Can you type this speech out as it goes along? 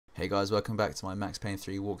Hey guys, welcome back to my Max Payne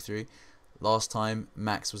 3 walkthrough. Last time,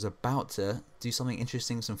 Max was about to do something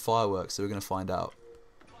interesting, some fireworks, so we're going to find out.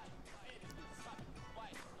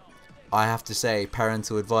 I have to say,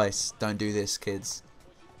 parental advice, don't do this, kids.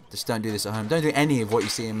 Just don't do this at home. Don't do any of what you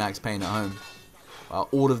see in Max Payne at home.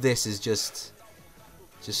 All of this is just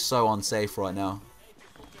so unsafe right now.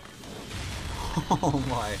 Oh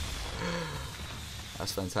my.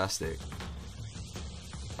 That's fantastic.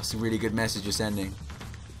 That's a really good message you're sending.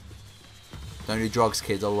 Don't do drugs,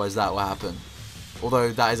 kids, otherwise that will happen.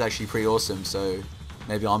 Although that is actually pretty awesome, so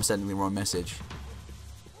maybe I'm sending the wrong message.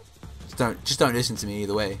 Just don't listen to me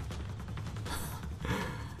either way.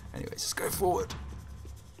 Anyways, let's go forward.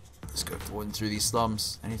 Let's go forward and through these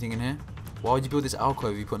slums. Anything in here? Why would you build this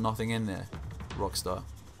alcove if you put nothing in there? Rockstar.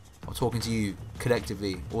 I'm talking to you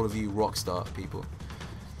collectively, all of you Rockstar people.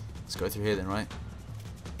 Let's go through here then, right?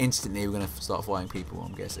 Instantly we're going to start fighting people,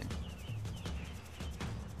 I'm guessing.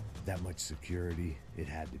 That much security, it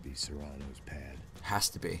had to be Serrano's pad. Has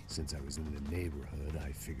to be. Since I was in the neighborhood,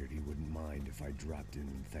 I figured he wouldn't mind if I dropped in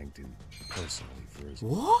and thanked him personally for his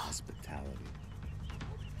hospitality.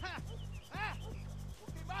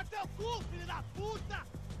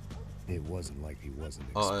 It wasn't like he wasn't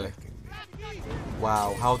expecting me.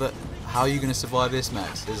 Wow, how are you gonna survive this,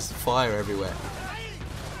 Max? There's fire everywhere.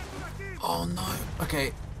 Oh no.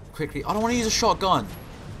 Okay, quickly. I don't want to use a shotgun.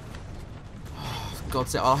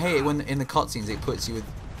 God's sake, I hate it when in the cutscenes it puts you with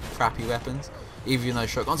crappy weapons, even though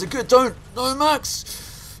shotguns are good. Don't! No,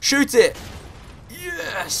 Max! Shoot it!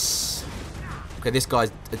 Yes! Okay, this guy's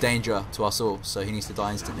a danger to us all, so he needs to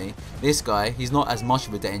die instantly. This guy, he's not as much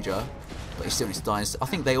of a danger, but he still needs to die instantly. I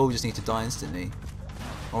think they all just need to die instantly.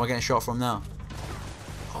 Where am I getting shot from now?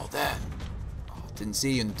 Oh, there. Oh, didn't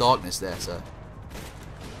see you in the darkness there, so.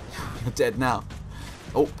 You're dead now.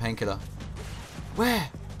 Oh, painkiller. Where?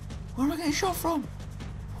 Where am I getting shot from?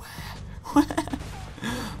 Where?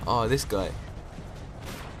 Oh, this guy.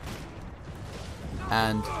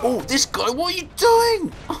 And oh, this guy! What are you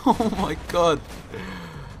doing? Oh my god!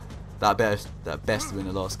 That best have been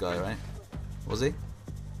the last guy, right? Was he?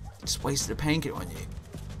 Just wasted a painkiller on you.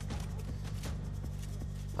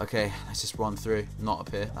 Okay, let's just run through. Not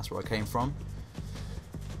up here. That's where I came from.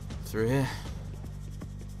 Through here.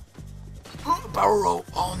 Oh, barrel roll!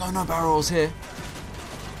 Oh no, no barrel rolls here.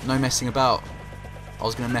 No messing about. I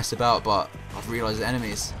was going to mess about, but I've realised the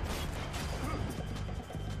enemies.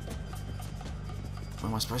 Where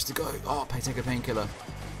am I supposed to go? Oh, take a painkiller.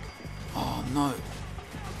 Oh, no.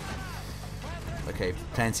 Okay,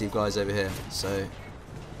 plenty of guys over here. So,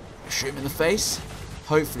 shoot him in the face.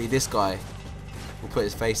 Hopefully this guy will put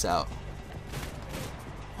his face out.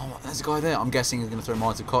 Oh, there's a guy there. I'm guessing he's going to throw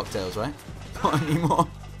Molotov cocktails, right? Not anymore.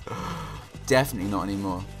 Definitely not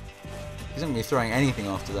anymore. He's not going to be throwing anything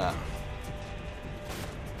after that.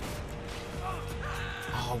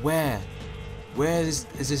 Oh, where? Where is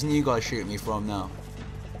this new guy shooting me from now?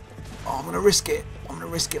 Oh, I'm going to risk it. I'm going to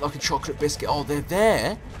risk it like a chocolate biscuit. Oh, they're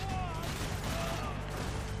there?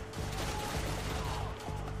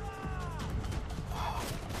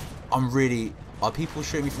 Are people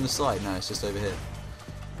shooting me from the side? No, it's just over here.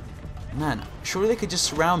 Man, surely they could just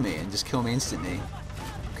surround me and just kill me instantly.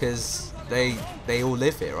 Because they all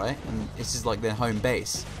live here, right? And this is like their home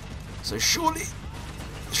base. So surely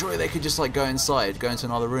they could just like go inside, go into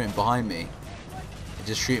another room behind me, and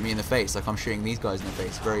just shoot me in the face like I'm shooting these guys in the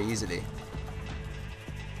face very easily.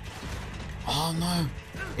 Oh no!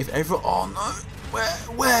 Oh no!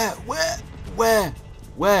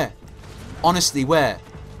 Where? Honestly, where?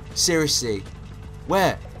 Seriously,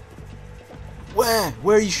 where? Where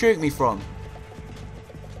are you shooting me from?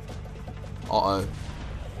 Uh-oh.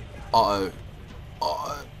 Uh-oh.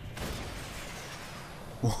 Uh-oh.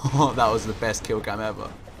 That was the best kill cam ever.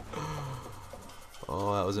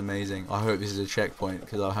 Oh, that was amazing. I hope this is a checkpoint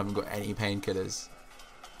because I haven't got any painkillers.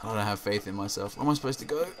 I don't have faith in myself. Where am I supposed to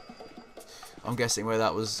go? I'm guessing where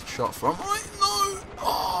that was shot from. Right? No!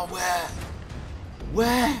 Oh, where?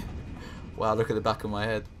 Where? Wow, look at the back of my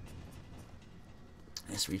head.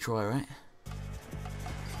 Let's retry, right?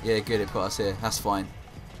 Yeah, good, it put us here. That's fine.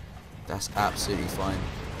 That's absolutely fine.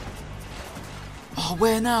 Oh,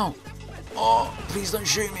 where now? Oh, please don't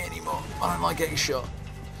shoot me anymore. I don't like getting shot.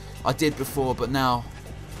 I did before, but now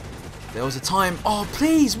there was a time. Oh,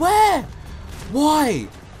 please, where? Why?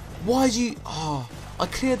 Why'd you? Oh, I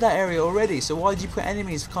cleared that area already. So why'd you put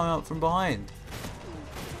enemies coming up from behind?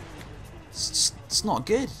 It's not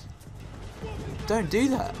good. Don't do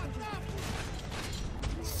that.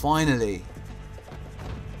 Finally.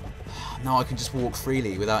 Now I can just walk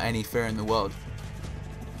freely without any fear in the world.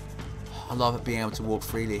 I love being able to walk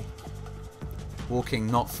freely. Walking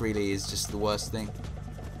not freely is just the worst thing.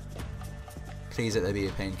 please let there be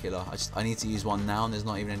a painkiller. I need to use one now, and there's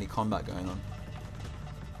not even any combat going on.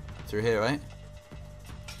 Through here, right?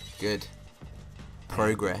 Good.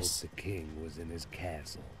 Progress. The king was in his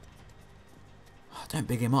castle. Don't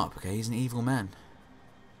big him up, okay? He's an evil man.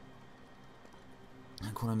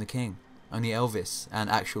 Don't call him the king. Only Elvis and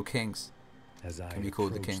actual kings As I can be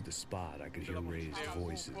called the king. the spot, I could hear raised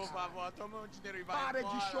voices. Then I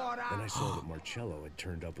saw that Marcello had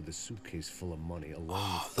turned up with a suitcase full of money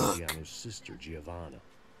along with Fabiano's sister, Giovanna.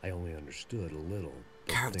 I only understood a little.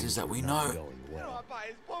 But Characters that were we not know. going well.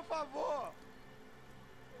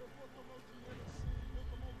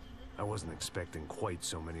 I wasn't expecting quite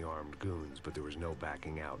so many armed goons, but there was no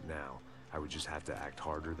backing out now. I would just have to act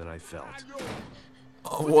harder than I felt.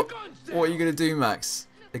 Oh, what are you gonna do, Max?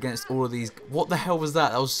 Against all of these? What the hell was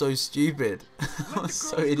that? That was so stupid. That was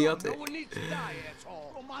so idiotic.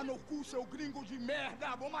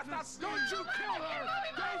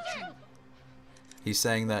 He's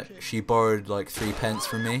saying that she borrowed like 3 pence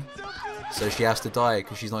from me, so she has to die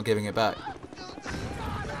because she's not giving it back.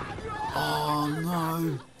 Oh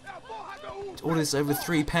no! All this over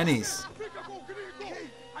 3 pennies.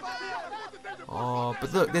 Oh,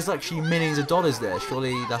 but look, there's actually millions of dollars there.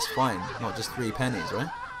 Surely that's fine, not just 3 pennies, right?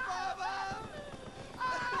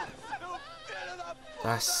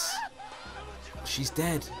 She's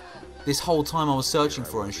dead. This whole time I was searching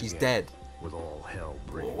for her and she's dead. With all hell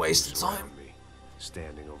breaking waste of loose around time. me,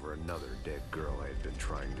 standing over another dead girl I had been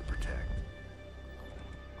trying to protect.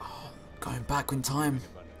 Going back in time.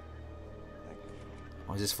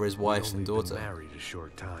 Or is this for his wife and daughter? Been married a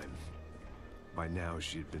short time. By now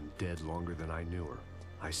she had been dead longer than I knew her.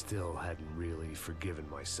 I still hadn't really forgiven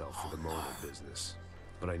myself for the motor business,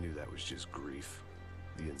 but I knew that was just grief.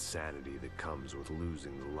 The insanity that comes with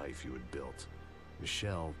losing the life you had built.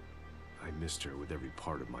 Michelle, I missed her with every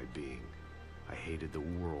part of my being. I hated the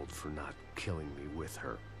world for not killing me with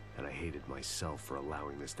her, and I hated myself for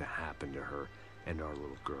allowing this to happen to her and our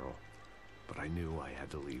little girl. But I knew I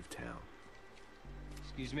had to leave town.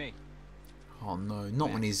 Excuse me. Oh no, not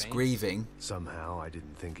when Max he's Payne? grieving. Somehow I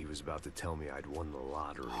didn't think he was about to tell me I'd won the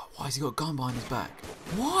lottery. Why has he got a gun behind his back?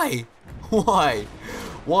 Why? Why?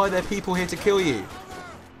 Why are there people here to kill you?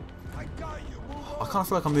 I kind of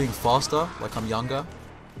feel like I'm moving faster, like I'm younger.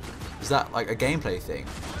 Is that like a gameplay thing?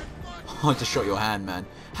 I just shot your hand, man.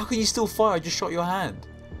 How can you still fire? I just shot your hand.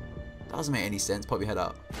 That doesn't make any sense. Pop your head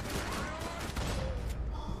up.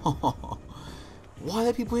 Why are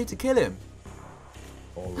there people here to kill him?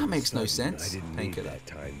 That makes no sense. I didn't need Painkiller. that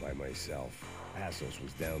time by myself. Passos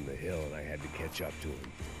was down the hill and I had to catch up to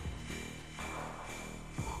him.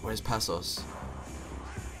 Where's Passos?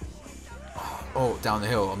 Oh, down the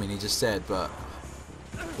hill. I mean, he just said, but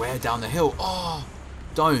where down the hill? Oh,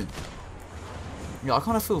 don't. Yeah, I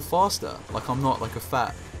kind of feel faster. Like I'm not like a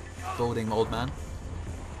fat, balding old man.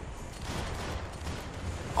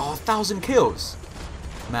 Oh, 1,000 kills.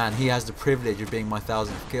 Man, he has the privilege of being my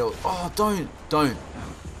 1,000th kill. Oh, don't.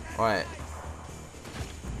 Alright.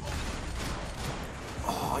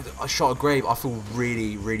 Oh, I shot a grave. I feel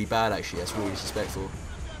really, really bad actually. That's really disrespectful.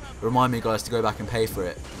 Remind me, guys, to go back and pay for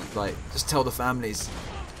it. Like, just tell the families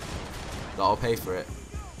that I'll pay for it.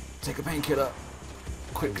 Take a painkiller.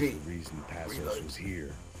 Quickly. That was the reason Passos was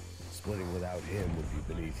here. Splitting without him would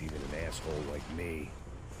be beneath even an asshole like me.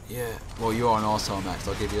 Yeah. Well, you are an arsehole, Max.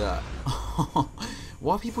 I'll give you that.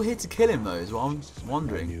 Why are people here to kill him, though, is what I'm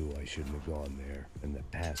wondering. I knew I shouldn't have gone there, and that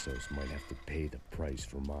Passos might have to pay the price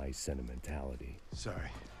for my sentimentality. Sorry,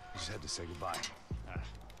 I just had to say goodbye.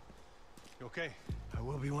 You okay? I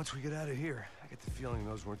will be once we get out of here. I get the feeling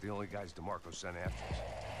those weren't the only guys DeMarco sent after us.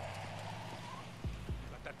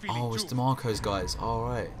 Got that feeling Oh, it's too. DeMarco's guys. All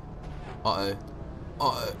right. Uh-oh.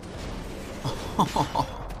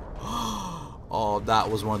 Oh, that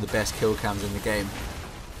was one of the best kill cams in the game.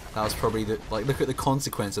 That was probably the, like, look at the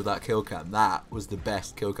consequence of that kill cam. That was the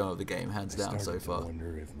best kill cam of the game, hands down so far. I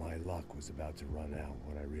wonder if my luck was about to run out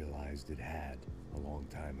when I realized it had a long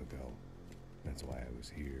time ago. That's why I was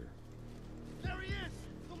here. There he is!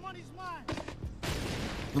 The money's mine!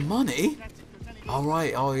 The money? Oh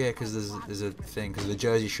right, oh yeah, because there's a thing, because the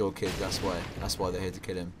Jersey Shore kid. That's why they're here to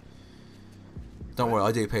kill him. Don't worry,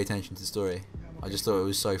 I do pay attention to the story. I just thought it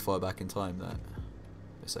was so far back in time that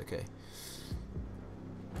it's okay.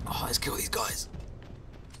 Oh, let's kill these guys.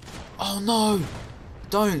 Oh no!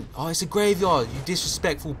 Don't! Oh, it's a graveyard, you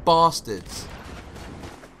disrespectful bastards.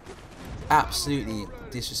 Absolutely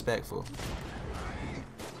disrespectful.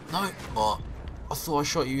 No! Oh, I thought I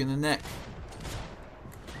shot you in the neck.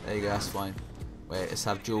 There you go, that's fine. Wait, let's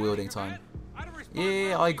have dual wielding time.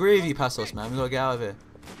 Yeah, I agree with you, Passos, man. We gotta get out of here.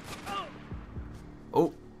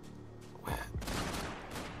 Oh! Where?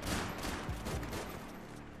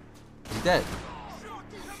 he dead?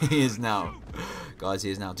 He is now. Guys,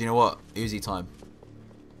 he is now. Do you know what? Uzi time.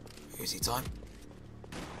 Uzi time.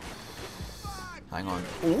 Hang on.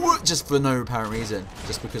 Ooh, just for no apparent reason.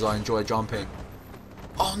 Just because I enjoy jumping.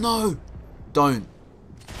 Oh no! Don't.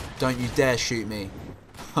 Don't you dare shoot me.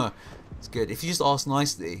 It's good. If you just ask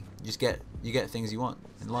nicely, you get things you want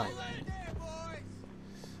in life.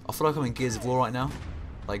 I feel like I'm in Gears of War right now.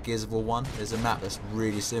 Like Gears of War 1. There's a map that's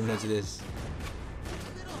really similar to this.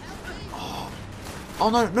 Oh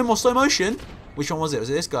no, no more slow motion. Which one was it? Was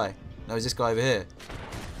it this guy? No, it was this guy over here.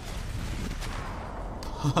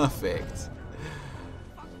 Perfect.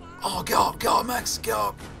 Oh, get up, Max, get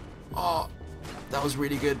up. Oh, that was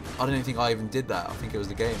really good. I don't even think I even did that. I think it was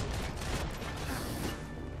the game.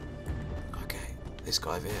 Okay, this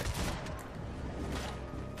guy over here.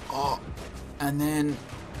 Oh, and then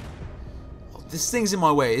oh, this thing's in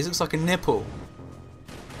my way. This looks like a nipple.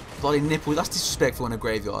 Bloody nipple. That's disrespectful in a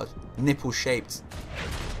graveyard. Nipple-shaped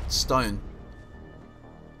stone.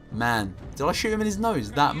 Man, did I shoot him in his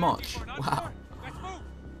nose that much? Wow.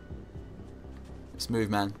 Let's move,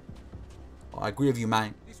 man. Oh, I agree with you,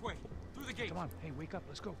 man. This way. Through the gate. Come on, hey, wake up,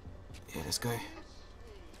 let's go. Yeah, let's go.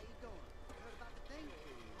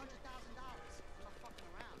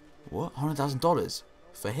 What? $100,000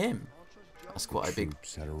 for him? That's quite a big.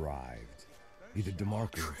 Troops had arrived. Either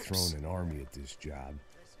DeMarco had thrown an army at this job,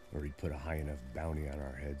 or he'd put a high enough bounty on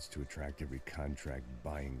our heads to attract every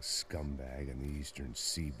contract-buying scumbag on the eastern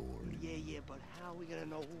seaboard. Yeah, but how are we gonna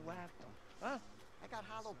know who whacked them? Huh? I got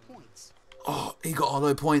hollow points. Oh, he got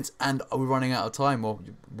hollow points, and we're running out of time. Well,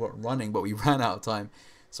 we're running, but we ran out of time.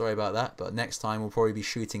 Sorry about that. But next time we'll probably be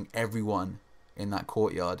shooting everyone in that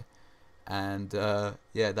courtyard. And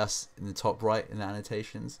yeah, that's in the top right in the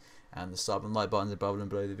annotations. And the sub and like buttons above and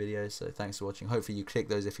below the video. So thanks for watching. Hopefully you click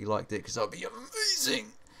those if you liked it, because that would be amazing.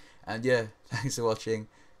 And yeah, thanks for watching.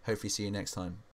 Hopefully see you next time.